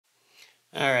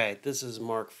Alright, this is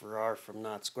Mark Farrar from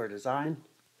Not Square Design.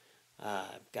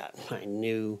 I've got my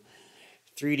new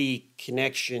 3D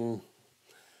connection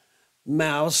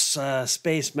mouse,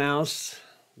 space mouse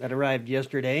that arrived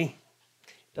yesterday.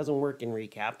 It doesn't work in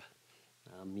ReCap.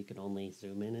 You can only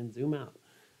zoom in and zoom out.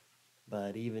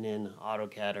 But even in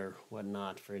AutoCAD or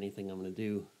whatnot for anything I'm going to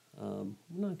do, I'm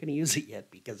not going to use it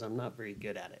yet because I'm not very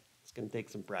good at it. It's going to take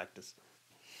some practice.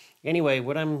 Anyway,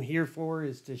 what I'm here for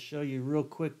is to show you real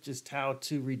quick just how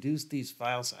to reduce these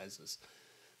file sizes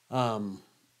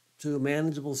to a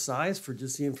manageable size for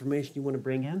just the information you want to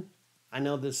bring in. I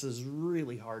know this is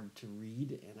really hard to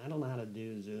read, and I don't know how to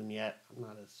do Zoom yet. I'm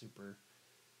not a super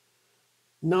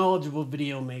knowledgeable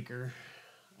video maker.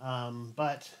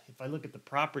 But if I look at the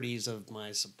properties of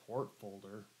my support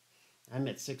folder, I'm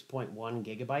at 6.1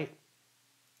 gigabyte.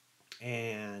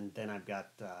 And then I've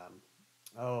got,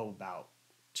 about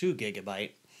 2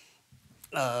 gigabyte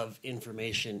of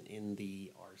information in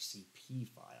the RCP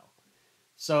file.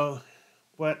 So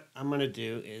what I'm going to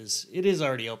do is, it is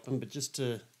already open, but just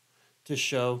to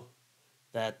show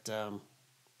that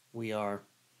we are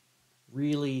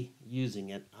really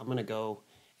using it, I'm going to go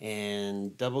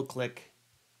and double click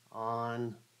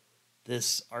on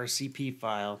this RCP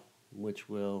file, which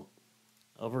will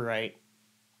overwrite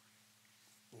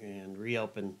and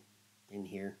reopen in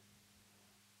here.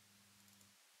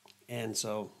 And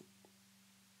so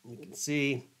you can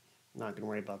see, I'm not going to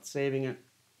worry about saving it.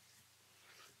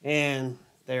 And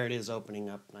there it is opening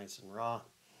up nice and raw.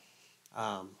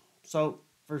 So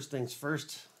first things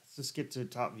first, let's just get to the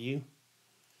top view.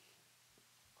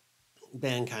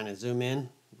 Then kind of zoom in.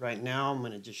 Right now I'm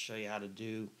going to just show you how to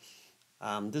do,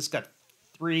 this got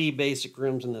 3 basic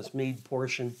rooms in this main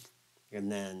portion. And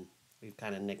then we've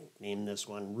kind of nicknamed this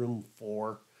one room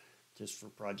 4 just for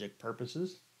project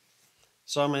purposes.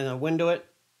 So I'm going to window it.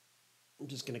 I'm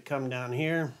just going to come down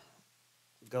here,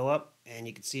 go up, and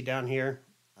you can see down here,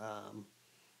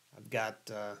 I've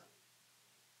got,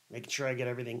 making sure I get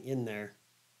everything in there,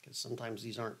 because sometimes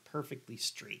these aren't perfectly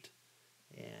straight.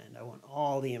 And I want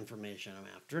all the information I'm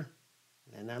after,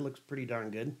 and that looks pretty darn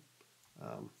good.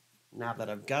 Now that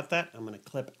I've got that, I'm going to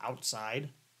clip outside,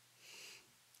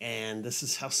 and this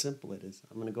is how simple it is.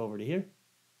 I'm going to go over to here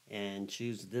and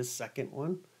choose this second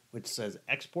one, which says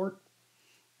export.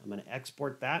 I'm going to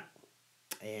export that,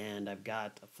 and I've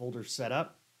got a folder set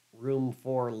up, room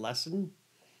 4 lesson,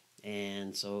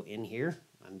 and so in here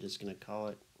I'm just going to call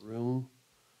it room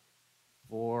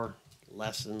 4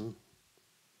 lesson,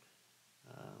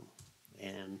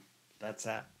 and that's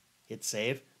that. Hit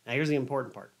save. Now here's the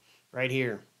important part. Right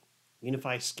here,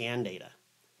 unify scan data.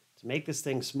 To make this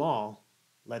thing small,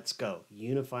 let's go.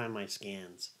 Unify my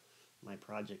scans, my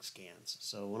project scans.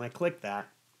 So when I click that,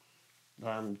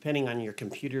 depending on your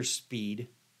computer speed,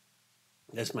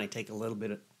 this might take a little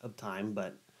bit of time,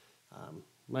 but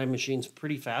my machine's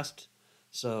pretty fast,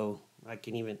 so I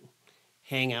can even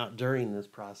hang out during this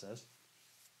process.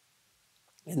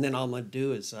 And then all I'm going to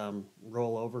do is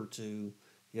roll over to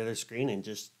the other screen and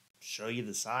just show you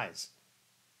the size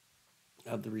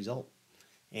of the result.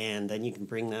 And then you can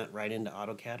bring that right into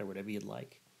AutoCAD or whatever you'd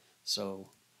like.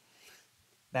 So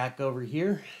back over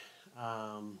here,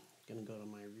 I'm going to go to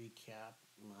my ReCap,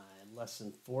 my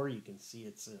lesson 4. You can see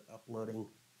it's uploading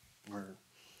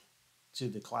to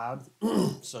the cloud.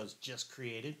 So it's just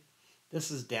created.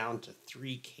 This is down to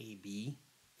 3 KB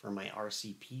for my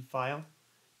RCP file.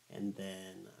 And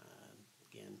then,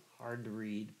 again, hard to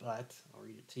read, but I'll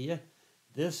read it to you.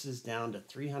 This is down to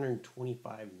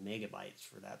 325 megabytes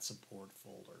for that support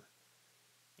folder.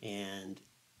 And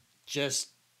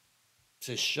just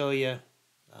to show you,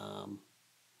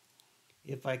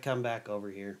 if I come back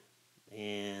over here,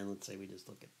 and let's say we just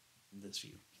look at this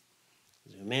view.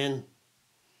 Zoom in,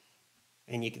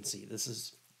 and you can see this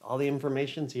is all the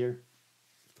information's here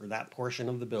for that portion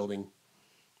of the building,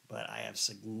 but I have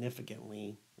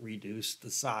significantly reduced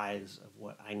the size of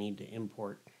what I need to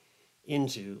import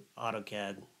into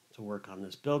AutoCAD to work on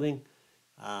this building.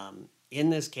 In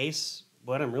this case,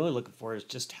 what I'm really looking for is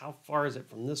just how far is it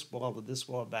from this wall to this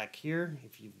wall back here.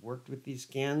 If you've worked with these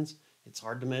scans, it's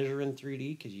hard to measure in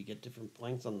 3D because you get different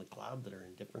points on the cloud that are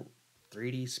in different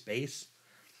 3D space.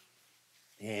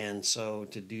 And so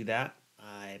to do that,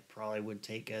 I probably would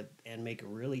take and make a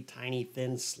really tiny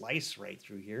thin slice right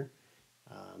through here,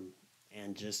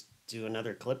 and just do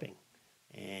another clipping,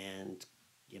 and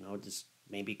just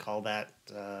maybe call that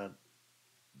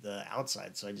the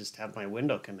outside. So I just have my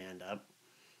window command up.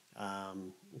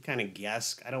 Kind of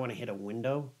guess. I don't want to hit a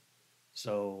window,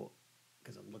 so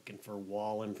because I'm looking for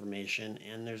wall information,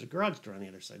 and there's a garage door on the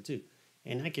other side too.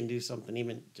 And I can do something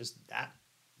even just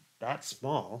that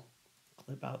small,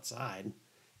 clip outside,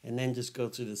 and then just go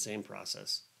through the same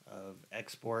process of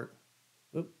export.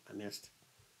 Oop, I missed.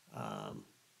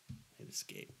 Hit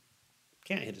escape.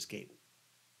 Can't hit escape.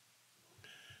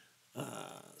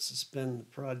 Suspend the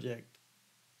project.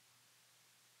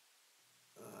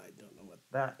 I don't know what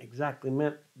that exactly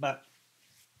meant, but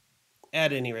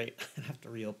at any rate, I have to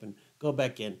reopen, go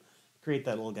back in, create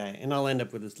that little guy, and I'll end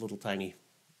up with this little tiny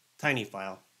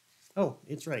file. Oh,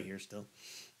 it's right here still.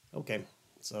 Okay,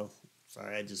 so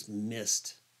sorry, I just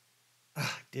missed. I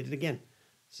did it again.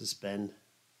 Suspend,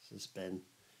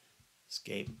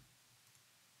 escape.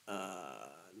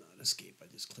 Not escape. I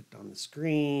just clicked on the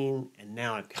screen, and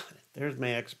now I've got it. There's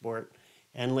my export,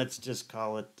 and let's just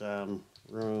call it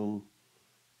room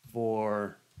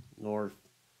for north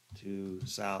to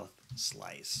south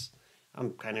slice.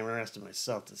 I'm kind of interested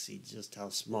myself to see just how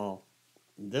small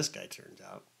this guy turns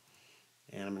out.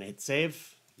 And I'm going to hit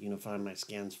save, unify my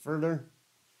scans further.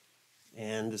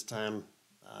 And this time,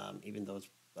 even though it's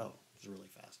really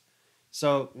fast.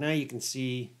 So now you can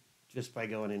see just by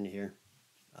going into here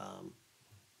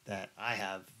that I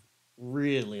have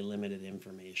really limited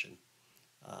information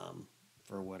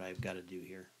for what I've got to do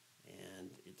here.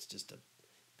 And it's just a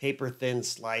paper thin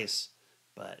slice.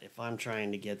 But if I'm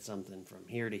trying to get something from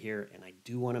here to here, and I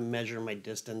do want to measure my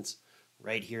distance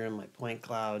right here in my point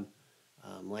cloud,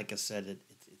 like I said,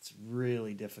 it's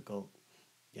really difficult.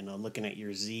 You know, looking at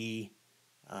your Z,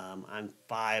 I'm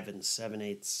 5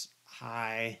 7/8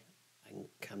 high. I can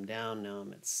come down. Now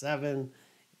I'm at 7.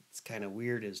 It's kind of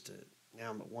weird as to now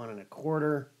I'm at 1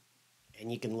 1/4.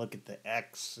 And you can look at the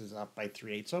X is up by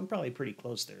 3/8. So I'm probably pretty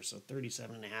close there. So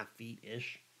 37.5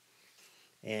 feet-ish.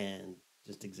 And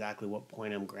just exactly what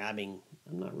point I'm grabbing,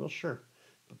 I'm not real sure.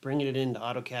 But bringing it into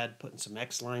AutoCAD, putting some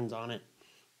X lines on it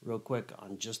real quick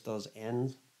on just those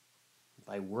ends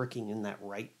by working in that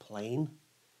right plane,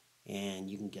 and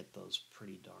you can get those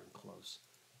pretty darn close.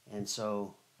 And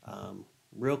so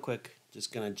real quick,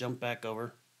 just going to jump back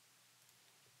over,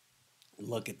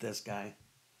 look at this guy.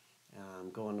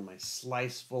 Go into my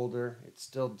slice folder. It's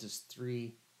still just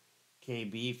 3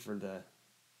 KB for the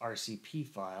RCP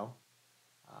file.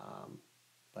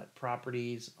 But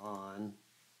properties on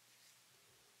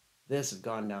this have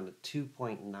gone down to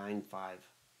 2.95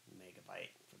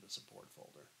 megabyte for the support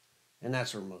folder. And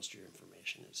that's where most of your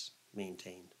information is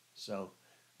maintained. So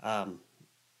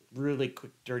really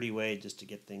quick, dirty way just to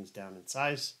get things down in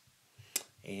size.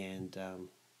 And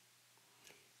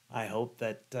I hope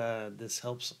that this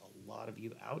helps a lot of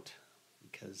you out,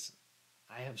 because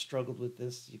I have struggled with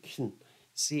this. You can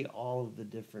see all of the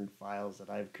different files that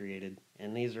I've created,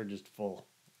 and these are just full.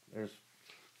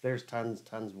 There's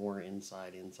tons more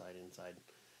inside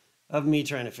of me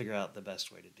trying to figure out the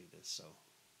best way to do this. So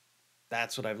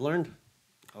that's what I've learned.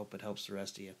 Hope it helps the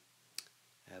rest of you.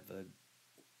 Have a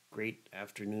great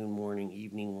afternoon, morning,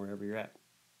 evening, wherever you're at.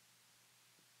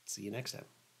 See you next time.